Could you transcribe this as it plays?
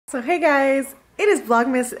So hey guys, it is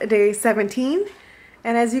Vlogmas day 17,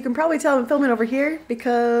 and as you can probably tell, I'm filming over here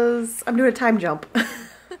because I'm doing a time jump.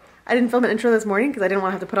 I didn't film an intro this morning because I didn't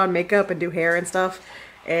want to have to put on makeup and do hair and stuff,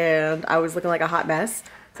 and I was looking like a hot mess.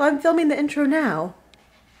 So I'm filming the intro now,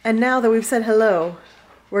 and now that we've said hello,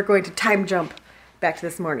 we're going to time jump back to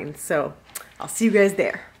this morning. So I'll see you guys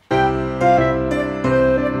there.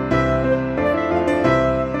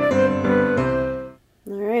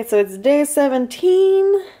 Alright, so it's day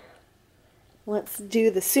 17. Let's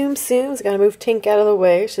do the Tsum Tsums. Gotta move Tink out of the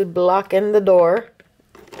way. She's blocking the door.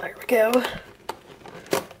 There we go.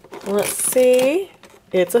 Let's see.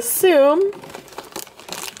 It's a Tsum.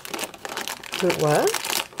 What?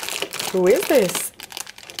 Who is this?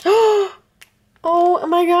 Oh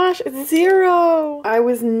my gosh, it's Zero! I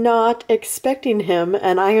was not expecting him,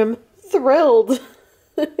 and I am thrilled.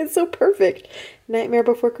 It's so perfect. Nightmare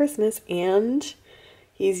Before Christmas, and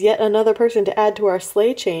he's yet another person to add to our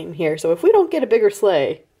sleigh chain here. So if we don't get a bigger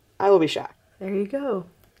sleigh, I will be shocked. There you go.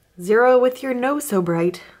 Zero with your nose so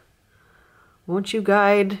bright. Won't you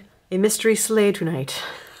guide a mystery sleigh tonight?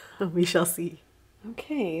 We shall see.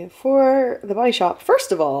 Okay, for the body shop,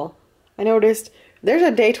 first of all, I noticed there's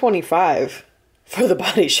a day 25 for the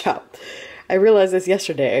body shop. I realized this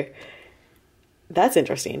yesterday. That's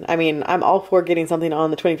interesting. I mean, I'm all for getting something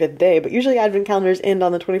on the 25th day, but usually advent calendars end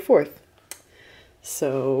on the 24th.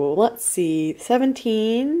 So let's see,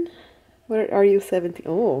 17, what are you, 17?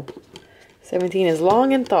 Oh, 17 is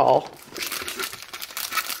long and tall.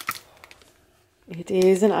 It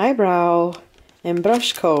is an eyebrow and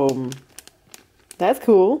brush comb. That's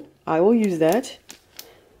cool. I will use that.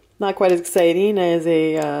 Not quite as exciting as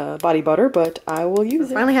a body butter, but I will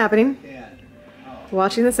use it. Finally happening.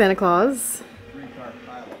 Watching the Santa Claus.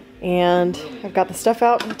 And I've got the stuff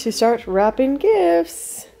out to start wrapping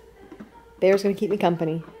gifts. Bear's gonna keep me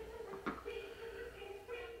company.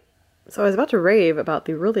 So I was about to rave about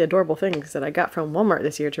the really adorable things that I got from Walmart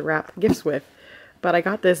this year to wrap gifts with, but I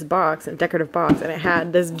got this box, a decorative box, and it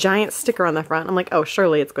had this giant sticker on the front. I'm like, oh,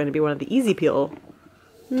 surely it's going to be one of the easy peel.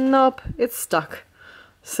 Nope, it's stuck.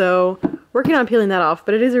 So working on peeling that off,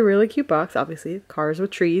 but it is a really cute box, obviously. Cars with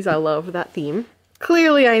trees, I love that theme.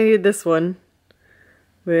 Clearly I needed this one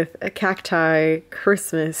with a cacti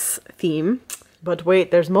Christmas theme. But wait,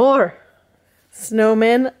 there's more!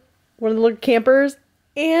 Snowman, one of the little campers,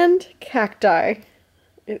 and cacti.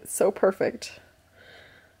 It's so perfect.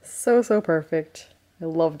 So, so perfect. I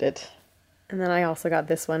loved it. And then I also got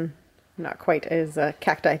this one. Not quite as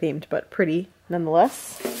cacti themed, but pretty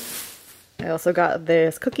nonetheless. I also got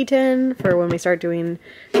this cookie tin for when we start doing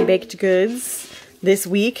baked goods this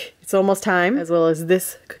week. It's almost time. As well as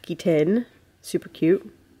this cookie tin. Super cute.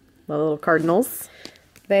 The little cardinals.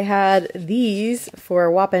 They had these for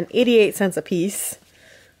a whopping 88 cents a piece.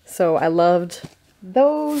 So I loved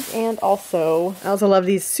those, and also I also love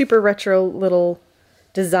these super retro little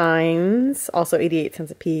designs. Also 88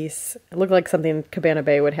 cents a piece. It looked like something Cabana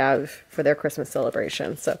Bay would have for their Christmas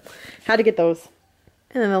celebration. So had to get those.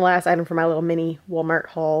 And then the last item for my little mini Walmart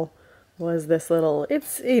haul was this little,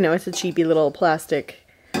 it's, you know, it's a cheapy little plastic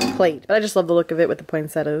plate. But I just love the look of it with the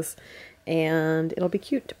poinsettias. And it'll be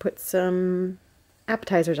cute to put some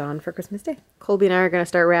appetizers on for Christmas Day. Colby and I are going to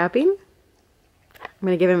start wrapping. I'm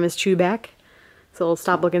going to give him his chew back so he'll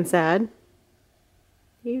stop looking sad.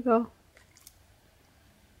 Here you go.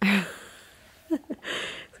 So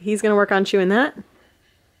he's going to work on chewing that.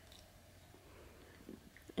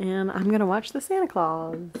 And I'm going to watch the Santa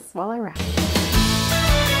Claus while I wrap.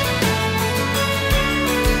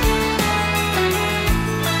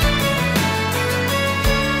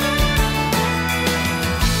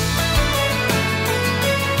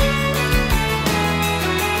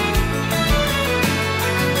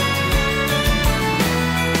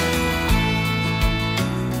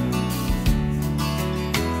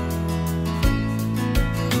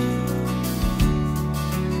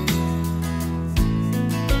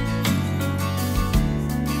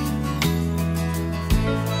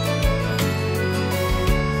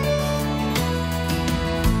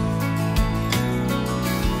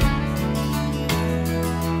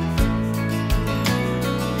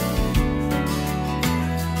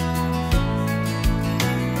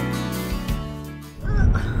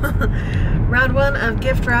 Round one of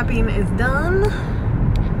gift wrapping is done.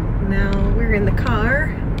 Now we're in the car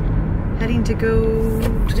heading to go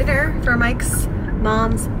to dinner for Mike's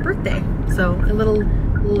mom's birthday. So a little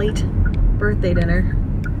late birthday dinner.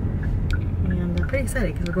 And I'm pretty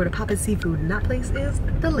excited because we're going to Papa's Seafood, and that place is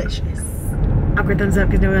delicious. Awkward thumbs up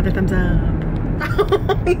because no other thumbs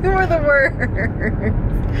up. You are the worst.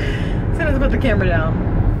 As soon as I put the camera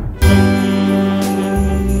down.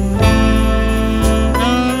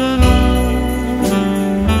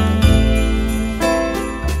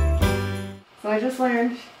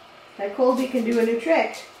 that Colby can do a new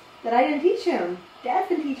trick that I didn't teach him. Dad's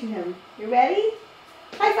been teaching him. You ready?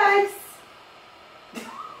 High fives!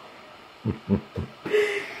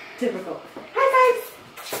 Typical. High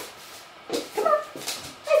fives! Come on!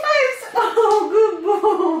 High fives! Oh, good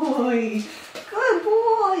boy! Good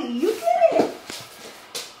boy! You did it!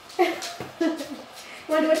 You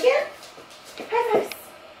want to do it again? High fives!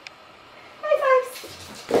 High fives!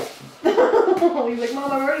 Oh, he's like,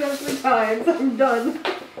 Mom, I've already done it 3 times. I'm done.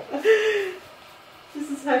 This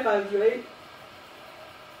is high fives, right?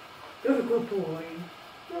 Oh, good boy.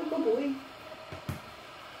 Oh, good boy.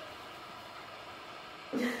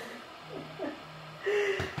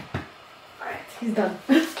 Alright, he's done.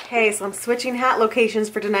 Okay, so I'm switching hat locations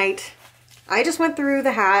for tonight. I just went through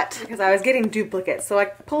the hat because I was getting duplicates. So I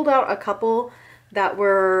pulled out a couple that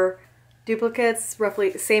were duplicates, roughly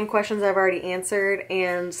the same questions I've already answered,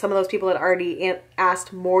 and some of those people had already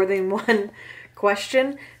asked more than one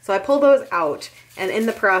question. So I pulled those out, and in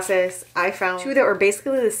the process I found 2 that were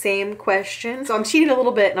basically the same question. So I'm cheating a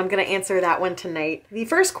little bit and I'm going to answer that one tonight. The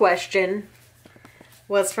first question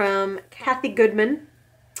was from Kathy Goodman,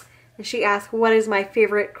 and she asked, what is my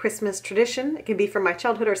favorite Christmas tradition? It can be from my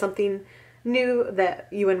childhood or something new that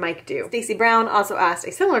you and Mike do. Stacy Brown also asked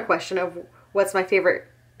a similar question of what's my favorite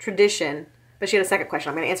tradition, but she had a second question.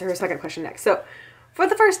 I'm going to answer her second question next. So for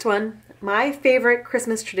the first one, my favorite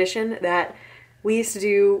Christmas tradition that we used to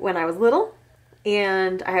do when I was little,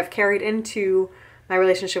 and I have carried into my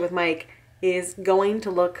relationship with Mike, is going to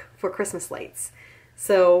look for Christmas lights.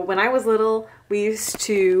 So when I was little, we used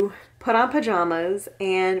to put on pajamas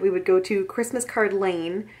and we would go to Christmas Card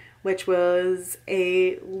Lane, which was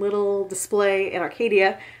a little display in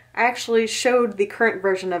Arcadia. I actually showed the current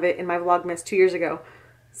version of it in my Vlogmas 2 years ago,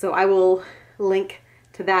 so I will link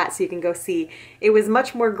to that so you can go see. It was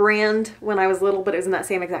much more grand when I was little, but it was in that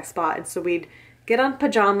same exact spot. And so we'd get on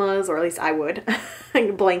pajamas, or at least I would,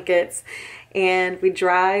 blankets, and we'd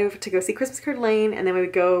drive to go see Christmas Card Lane, and then we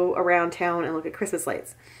would go around town and look at Christmas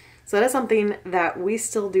lights. So that is something that we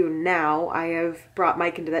still do now. I have brought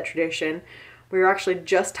Mike into that tradition. We were actually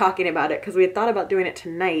just talking about it because we had thought about doing it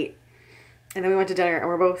tonight, and then we went to dinner and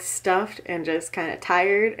we're both stuffed and just kind of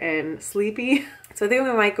tired and sleepy. So I think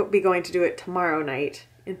we might be going to do it tomorrow night.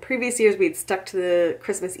 In previous years we'd stuck to the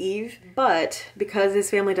Christmas Eve, but because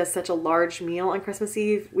his family does such a large meal on Christmas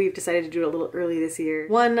Eve, we've decided to do it a little early this year.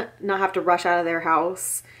 One, not have to rush out of their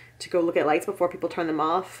house to go look at lights before people turn them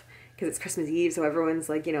off, because it's Christmas Eve, so everyone's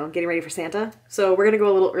like, you know, getting ready for Santa. So we're gonna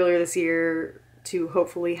go a little earlier this year to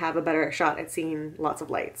hopefully have a better shot at seeing lots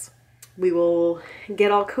of lights. We will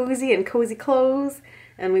get all cozy in cozy clothes,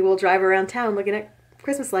 and we will drive around town looking at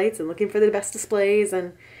Christmas lights and looking for the best displays,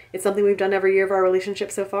 and it's something we've done every year of our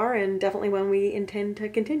relationship so far, and definitely one we intend to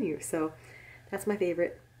continue. So that's my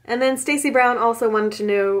favorite. And then Stacy Brown also wanted to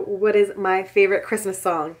know what is my favorite Christmas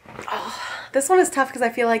song. Oh, this one is tough because I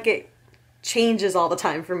feel like it changes all the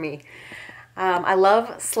time for me. I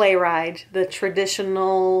love Sleigh Ride, the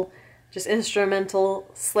traditional, just instrumental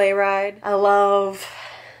sleigh ride. I love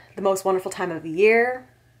The Most Wonderful Time of the Year.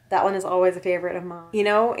 That one is always a favorite of mine. You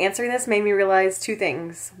know, answering this made me realize 2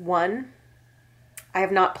 things. 1, I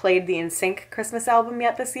have not played the NSYNC Christmas album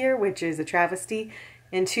yet this year, which is a travesty.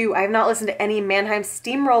 And 2, I have not listened to any Mannheim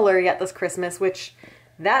Steamroller yet this Christmas, which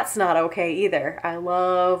that's not okay either. I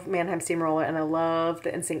love Mannheim Steamroller and I love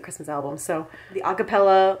the NSYNC Christmas album. So the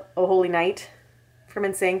acapella Oh Holy Night from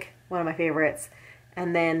NSYNC, one of my favorites.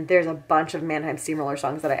 And then there's a bunch of Mannheim Steamroller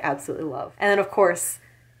songs that I absolutely love. And then of course,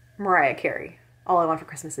 Mariah Carey, All I Want for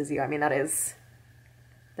Christmas Is You. I mean, it's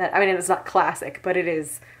not classic, but it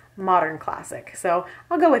is modern classic. So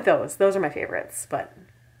I'll go with those. Those are my favorites, but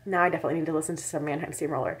now I definitely need to listen to some Mannheim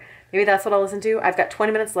Steamroller. Maybe that's what I'll listen to. I've got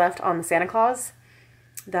 20 minutes left on the Santa Claus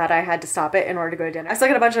that I had to stop it in order to go to dinner. I still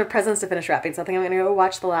got a bunch of presents to finish wrapping, so I think I'm going to go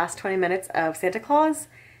watch the last 20 minutes of Santa Claus,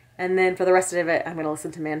 and then for the rest of it, I'm going to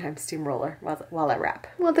listen to Mannheim Steamroller while I wrap.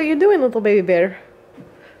 What are you doing, little baby bear?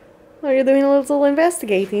 Are you doing a little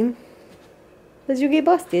investigating? Did you get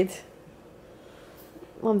busted?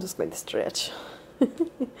 I'm just going to stretch.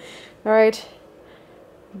 Alright,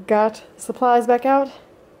 got supplies back out.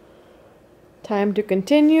 Time to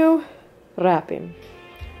continue wrapping.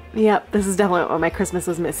 Yep, this is definitely what my Christmas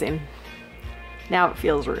was missing. Now it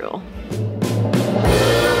feels real.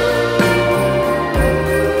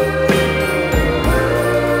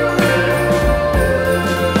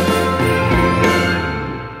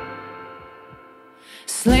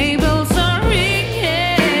 Sleigh bells are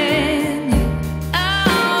ringing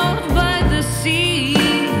out by the sea,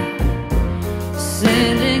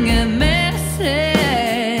 sending a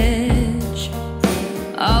message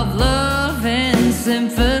of love and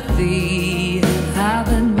sympathy. I've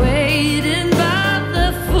been waiting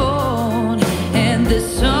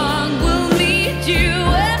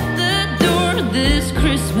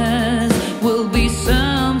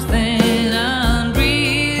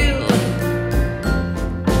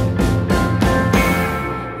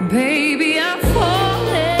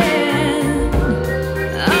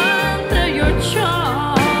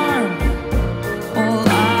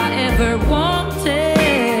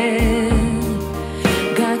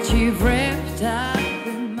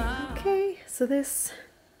this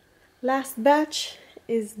last batch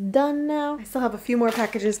is done now. I still have a few more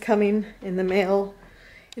packages coming in the mail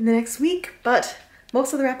in the next week, but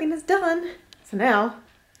most of the wrapping is done. So now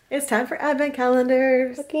it's time for advent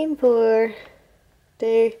calendars. Looking for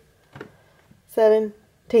day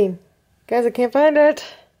 17. Guys, I can't find it.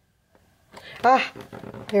 Ah,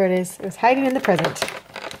 here it is. It was hiding in the present.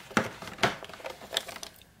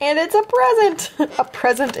 And it's a present! A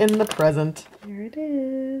present in the present. Here it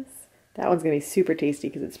is. That one's gonna be super tasty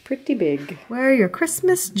because it's pretty big. Wear your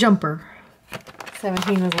Christmas jumper.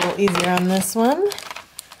 17 was a little easier on this one.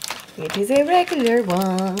 It is a regular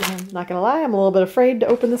one. Not gonna lie, I'm a little bit afraid to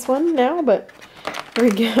open this one now, but here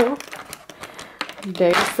we go.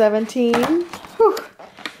 Day 17. Whew.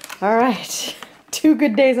 All right, 2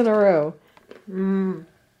 good days in a row.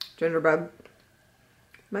 Gingerbread.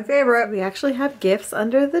 My favorite. We actually have gifts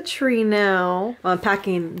under the tree now. I'm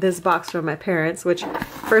packing this box from my parents, which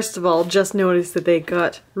first of all, just noticed that they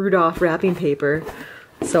got Rudolph wrapping paper.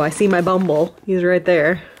 So I see my Bumble. He's right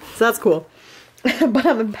there. So that's cool. But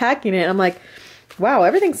I'm unpacking it. I'm like, wow,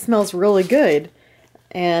 everything smells really good.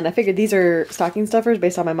 And I figured these are stocking stuffers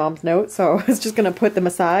based on my mom's note. So I was just going to put them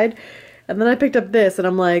aside. And then I picked up this and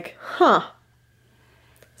I'm like, huh.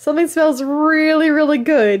 Something smells really, really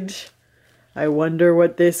good. I wonder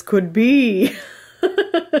what this could be.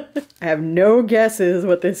 I have no guesses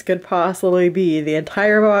what this could possibly be. The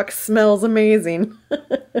entire box smells amazing.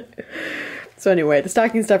 So anyway, the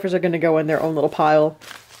stocking stuffers are going to go in their own little pile.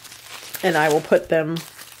 And I will put them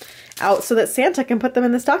out so that Santa can put them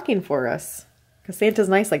in the stocking for us. Because Santa's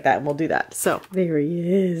nice like that and we'll do that. So there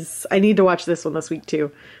he is. I need to watch this one this week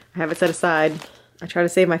too. I have it set aside. I try to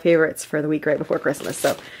save my favorites for the week right before Christmas.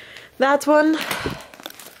 So that's one.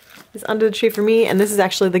 Is under the tree for me, and this is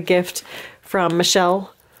actually the gift from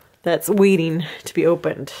Michelle that's waiting to be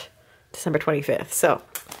opened December 25th. So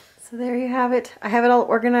there you have it. I have it all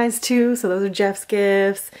organized too, so those are Jeff's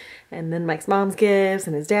gifts, and then Mike's mom's gifts,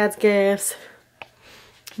 and his dad's gifts,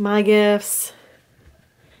 my gifts,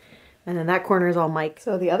 and then that corner is all Mike.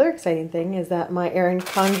 So the other exciting thing is that my Erin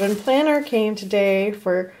Condren planner came today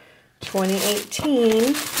for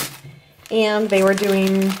 2018, and they were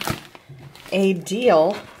doing a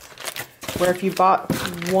deal where if you bought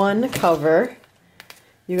one cover,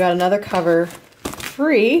 you got another cover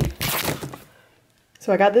free.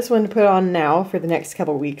 So I got this one to put on now for the next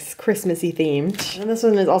couple weeks, Christmassy themed. And this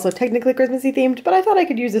one is also technically Christmassy themed, but I thought I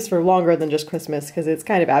could use this for longer than just Christmas because it's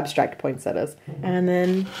kind of abstract poinsettias. And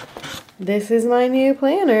then this is my new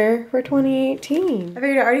planner for 2018. I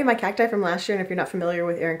figured I already have my cacti from last year, and if you're not familiar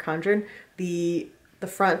with Erin Condren, the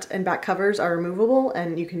front and back covers are removable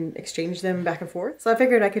and you can exchange them back and forth. So I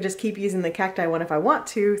figured I could just keep using the cacti one if I want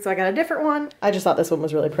to, so I got a different one. I just thought this one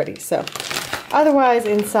was really pretty. So otherwise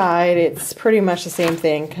inside it's pretty much the same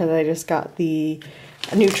thing because I just got the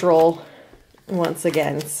neutral once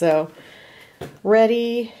again. So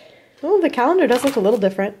ready. Oh, the calendar does look a little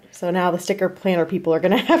different. So now the sticker planner people are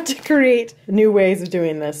gonna have to create new ways of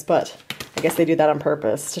doing this, but I guess they do that on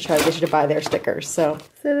purpose to try to get you to buy their stickers. So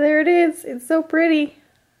there it is. It's so pretty.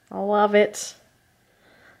 I love it.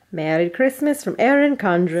 Merry Christmas from Erin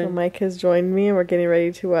Condren. So Mike has joined me and we're getting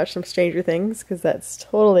ready to watch some Stranger Things because that's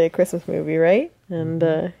totally a Christmas movie, right?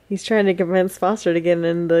 And he's trying to convince Foster to get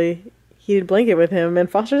in the heated blanket with him, and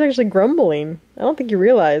Foster's actually grumbling. I don't think you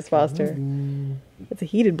realize, Foster. It's a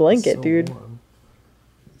heated blanket, so dude. Warm.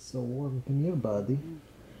 It's so warm in your body.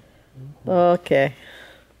 Okay.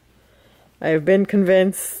 I have been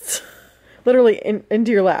convinced. Literally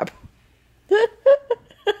into your lap.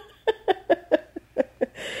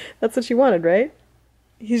 That's what you wanted, right?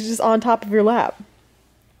 He's just on top of your lap.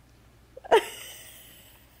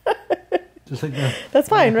 Just like that. That's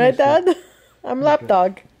fine, right, Dad? I'm lap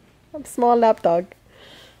dog. I'm small lap dog.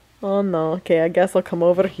 Oh no. Okay, I guess I'll come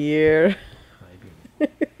over here.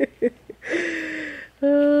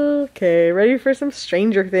 Okay, ready for some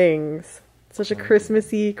Stranger Things. Such a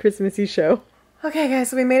Christmassy show. Okay guys,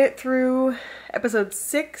 so we made it through episode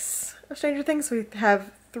 6 of Stranger Things. We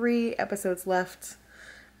have 3 episodes left.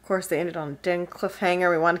 Of course, they ended on a dang cliffhanger.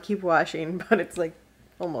 We want to keep watching, but it's like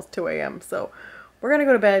almost 2 a.m. So we're gonna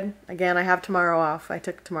go to bed. Again, I have tomorrow off. I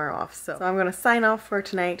took tomorrow off. So I'm gonna sign off for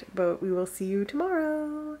tonight, but we will see you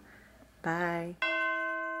tomorrow. Bye.